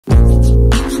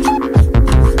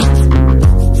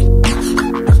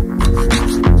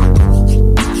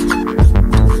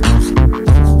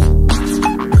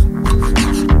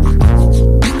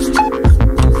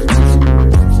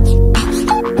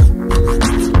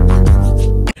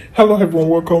Hello everyone,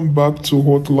 welcome back to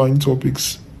Hotline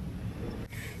Topics.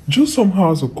 Just some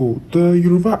hours ago, the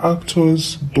Yoruba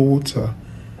actor's daughter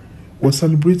was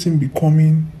celebrating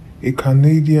becoming a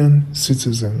Canadian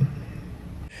citizen.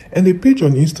 And a page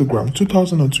on Instagram,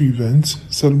 2002 events,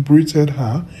 celebrated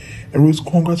her and wrote,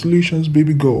 "Congratulations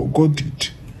baby girl, God did.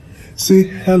 Say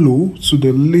hello to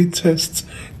the latest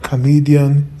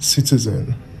Canadian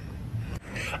citizen."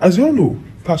 As you all know,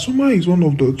 Pasuma is one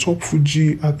of the top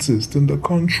Fuji artists in the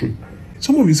country.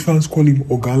 Some of his fans call him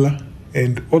Ogala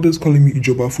and others call him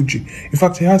Ijoba Fuji. In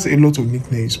fact, he has a lot of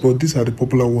nicknames, but these are the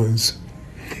popular ones.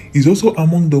 He's also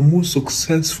among the most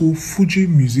successful Fuji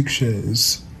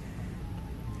musicians.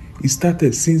 He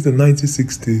started since the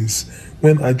 1960s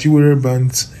when Ajiwere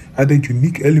bands added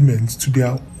unique elements to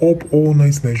their up all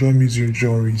night Nigerian music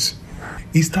genres.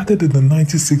 He started in the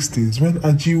 1960s when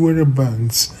Ajiwere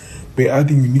bands were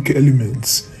adding unique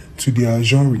elements to their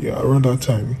genre around that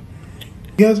time.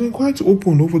 He has been quite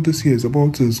open over these years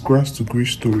about his grass to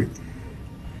grace story.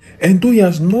 And though he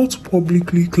has not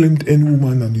publicly claimed any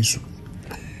woman as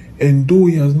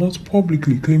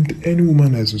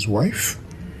his wife,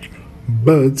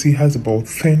 but he has about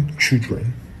 10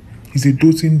 children. He's a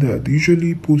doting dad. He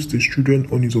usually posts his children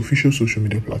on his official social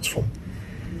media platform.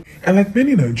 And like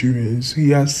many Nigerians, he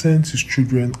has sent his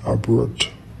children abroad.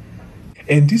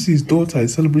 And this his daughter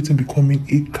is celebrating becoming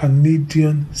a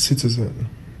Canadian citizen.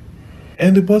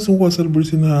 And the person who was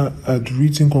celebrating her had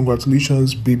written,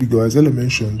 "Congratulations, baby girl." As Ella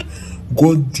mentioned,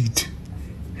 God did.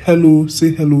 Hello,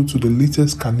 say hello to the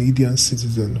latest Canadian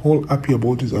citizen. All happy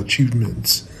about his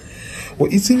achievements.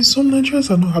 Well, it seems some Nigerians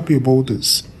are not happy about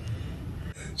this.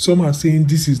 Some are saying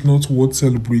this is not worth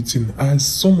celebrating, as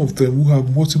some of them who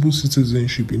have multiple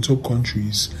citizenship in top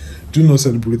countries do not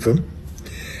celebrate them.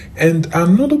 And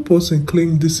another person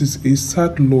claimed this is a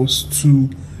sad loss to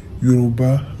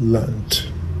Yoruba land.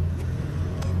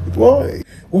 Why?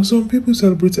 Well, some people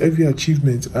celebrate every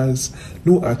achievement as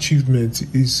no achievement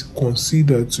is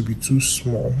considered to be too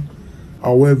small.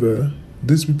 However,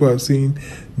 these people are saying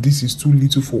this is too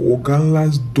little for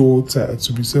Ogala's daughter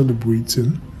to be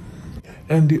celebrating.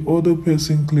 And the other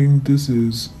person claimed this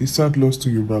is a sad loss to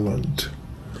Yoruba land.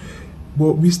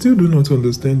 But we still do not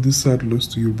understand this sad loss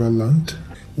to Yoruba land.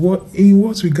 In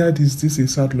what regard is this a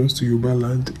sad loss to Yoruba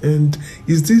land? And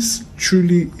is this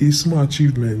truly a small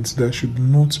achievement that should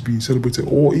not be celebrated?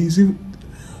 Or is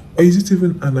it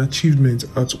even an achievement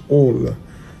at all?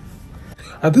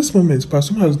 At this moment,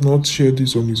 Pasuma has not shared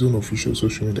this on his own official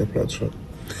social media platform.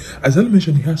 As I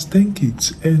mentioned, he has 10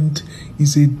 kids and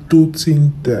is a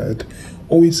doting dad,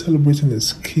 always celebrating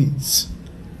his kids.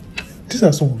 These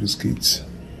are some of his kids.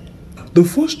 The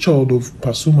first child of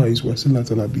Pasuma is Wasiu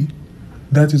Alabi.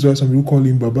 That is why some people call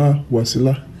him Baba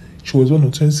Wasila. She was born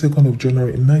on 22nd of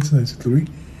January in 1993.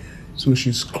 So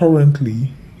she's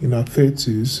currently in her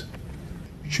 30s.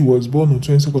 She was born on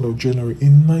 22nd of January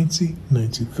in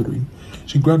 1993.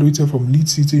 She graduated from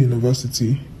Leeds City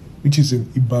University, which is in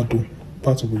Ibadan,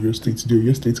 part of Oyo State, the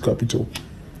Oyo State capital.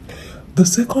 The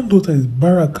second daughter is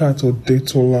Barakat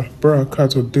Odetola.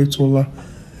 Barakat Odetola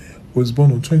was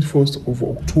born on 21st of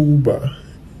October.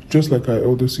 Just like her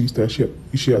elder sister,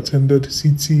 she attended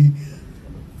City,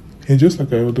 and just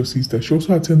like her elder sister, she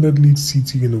also attended Leeds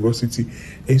City University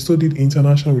and studied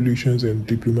international relations and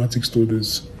diplomatic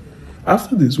studies.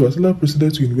 After this, Wasila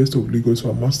proceeded to University of Lagos for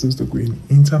a master's degree in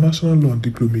international law and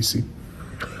diplomacy.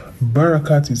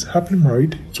 Barakat is happily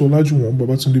married to Olajuwon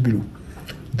Babatunde Bello.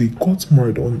 They got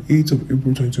married on 8th of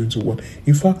April 2021.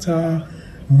 In fact, her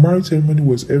marriage ceremony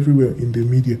was everywhere in the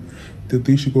media the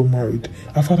day she got married.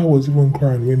 Her father was even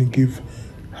crying when he gave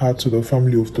her to the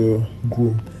family of the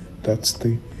groom that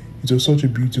day. It was such a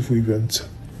beautiful event.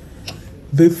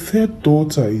 The third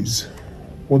daughter is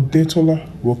Odetola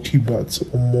Rokibat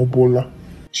Omobola.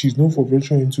 She's known for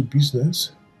venturing into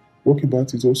business.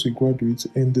 Rokibat is also a graduate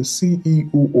and the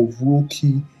CEO of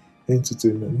Roki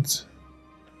Entertainment.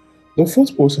 The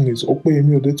fourth person is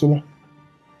Opeyemi Odetola.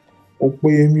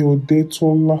 Opeyemi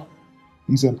Odetola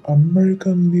is an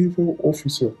American naval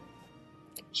officer.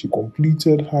 She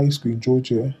completed high school in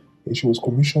Georgia and she was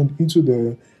commissioned into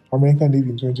the American Navy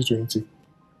in 2020.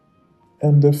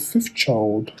 And the fifth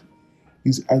child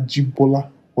is Ajibola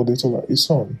Odetola, a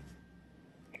son.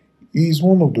 He is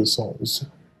one of the sons.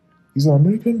 He's an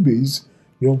American-based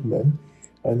young man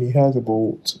and he has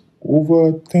about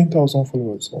over 10,000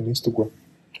 followers on Instagram.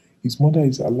 His mother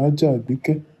is Alaja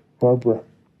Abike Barbara.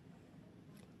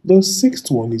 The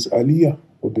sixth one is Aliyah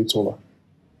Odetola.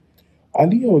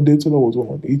 Aliyah Odetola was born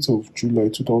on 8th of July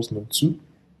 2002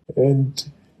 and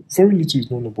very little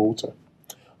is known about her.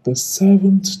 The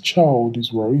seventh child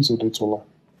is Waris Odetola,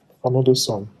 another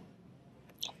son.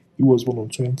 He was born on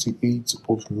 28th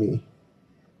of May.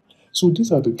 So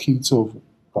these are the kids of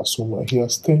Pasuma. He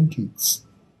has 10 kids.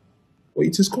 But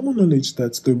it is common knowledge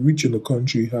that the rich in the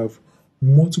country have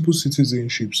multiple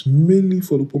citizenships, mainly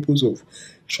for the purpose of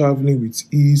traveling with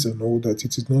ease and all that.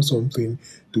 It is not something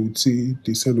they would say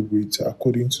they celebrate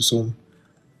according to some.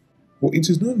 But it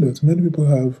is known that many people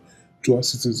have dual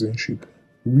citizenship,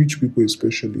 rich people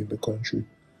especially in the country,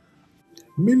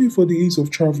 mainly for the ease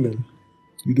of traveling.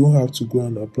 You don't have to go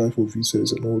and apply for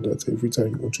visas and all that every time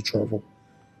you want to travel.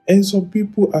 And some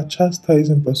people are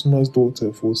chastising Pasuma's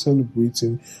daughter for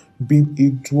celebrating being a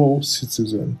dual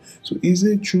citizen. So is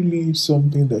it truly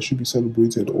something that should be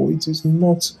celebrated or it is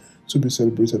not to be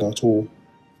celebrated at all?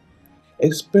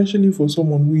 Especially for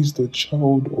someone who is the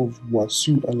child of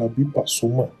Wasiu Alabi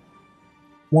Pasuma,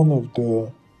 one of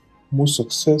the most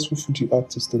successful Fuji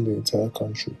artists in the entire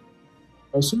country.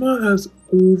 Pasuma has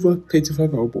over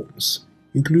 35 albums,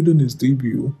 including his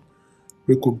debut,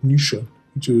 Recognition,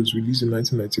 which was released in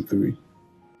 1993.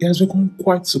 He has become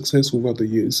quite successful over the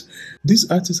years. This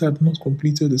artist had not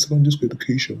completed his secondary school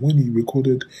education when he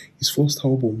recorded his first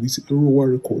album with Yoruba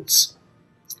Records.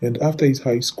 And after his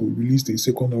high school, he released his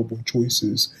second album,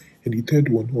 Choices, and the third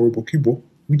one, Horrible Kibo,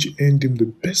 which earned him the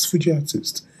Best Fuji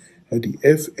Artist at the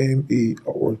FMA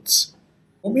Awards.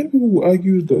 But many people will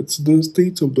argue that the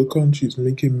state of the country is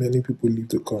making many people leave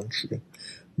the country.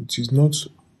 It is not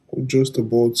just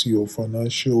about your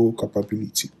financial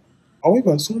capability.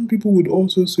 However, some people would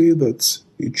also say that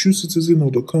a true citizen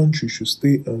of the country should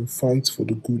stay and fight for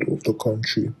the good of the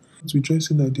country,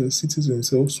 rejoicing that there are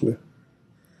citizens elsewhere.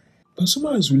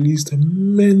 Pasuma has released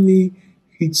many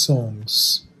hit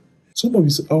songs. Some of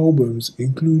his albums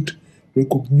include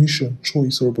Recognition,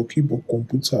 Choice, Robokibo,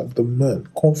 Computer, The Man,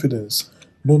 Confidence,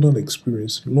 London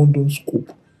Experience, London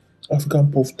Scope,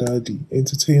 African Puff Daddy,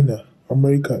 Entertainer,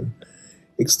 American,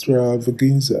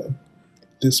 Extravaganza,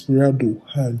 Desperado,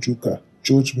 High and Joker,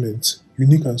 Judgment,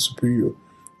 Unique and Superior,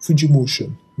 Fuji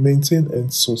Motion, Maintain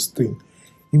and Sustain,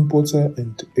 Importer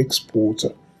and Exporter,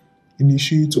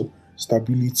 Initiator,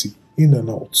 Stability, In and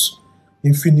Out,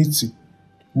 Infinity,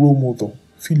 Role Model,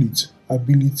 Feel It,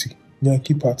 Ability,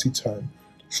 Yankee Party Time,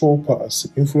 Shore Pass,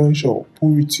 Influential,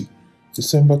 Purity,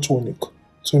 December Tonic,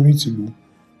 Toritilu,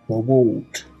 My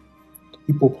World,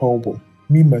 Hip Hop Album,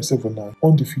 Me, Myself and I,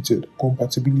 Undefeated,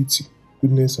 Compatibility,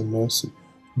 Goodness and Mercy,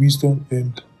 Wisdom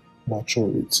and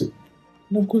Maturity.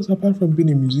 And of course, apart from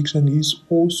being a musician, he is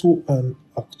also an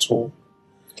actor.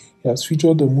 He has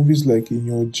featured in movies like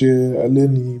Inyoje,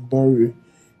 Aleni, Barry,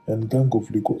 and Gang of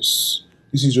Lagos.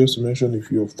 This is just to mention a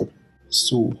few of them.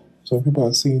 So, some people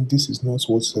are saying this is not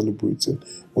worth celebrating.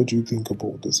 What do you think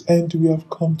about this? And we have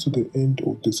come to the end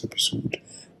of this episode.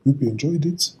 Hope you enjoyed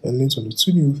it and learned on the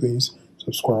two new things.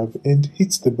 Subscribe and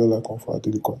hit the bell icon for our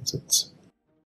daily content.